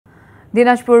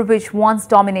Dinajpur, which once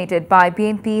dominated by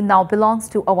BNP, now belongs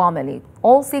to Awami League.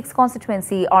 All 6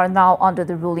 constituencies are now under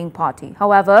the ruling party.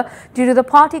 However, due to the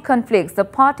party conflicts, the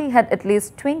party had at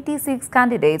least 26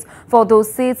 candidates for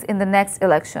those seats in the next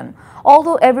election.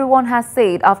 Although everyone has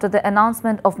said after the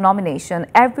announcement of nomination,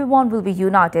 everyone will be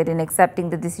united in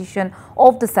accepting the decision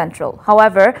of the central.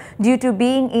 However, due to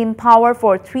being in power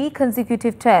for 3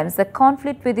 consecutive terms, the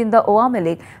conflict within the Awami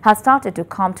League has started to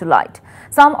come to light.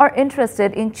 Some are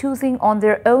interested in choosing on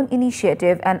their own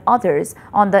initiative and others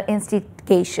on the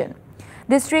instigation.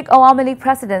 District Awami League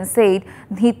President said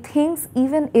he thinks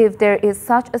even if there is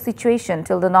such a situation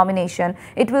till the nomination,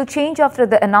 it will change after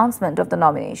the announcement of the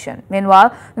nomination.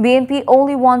 Meanwhile, BNP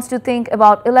only wants to think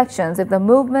about elections if the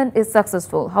movement is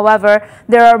successful. However,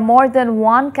 there are more than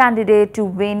one candidate to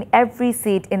win every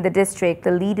seat in the district,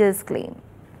 the leaders claim.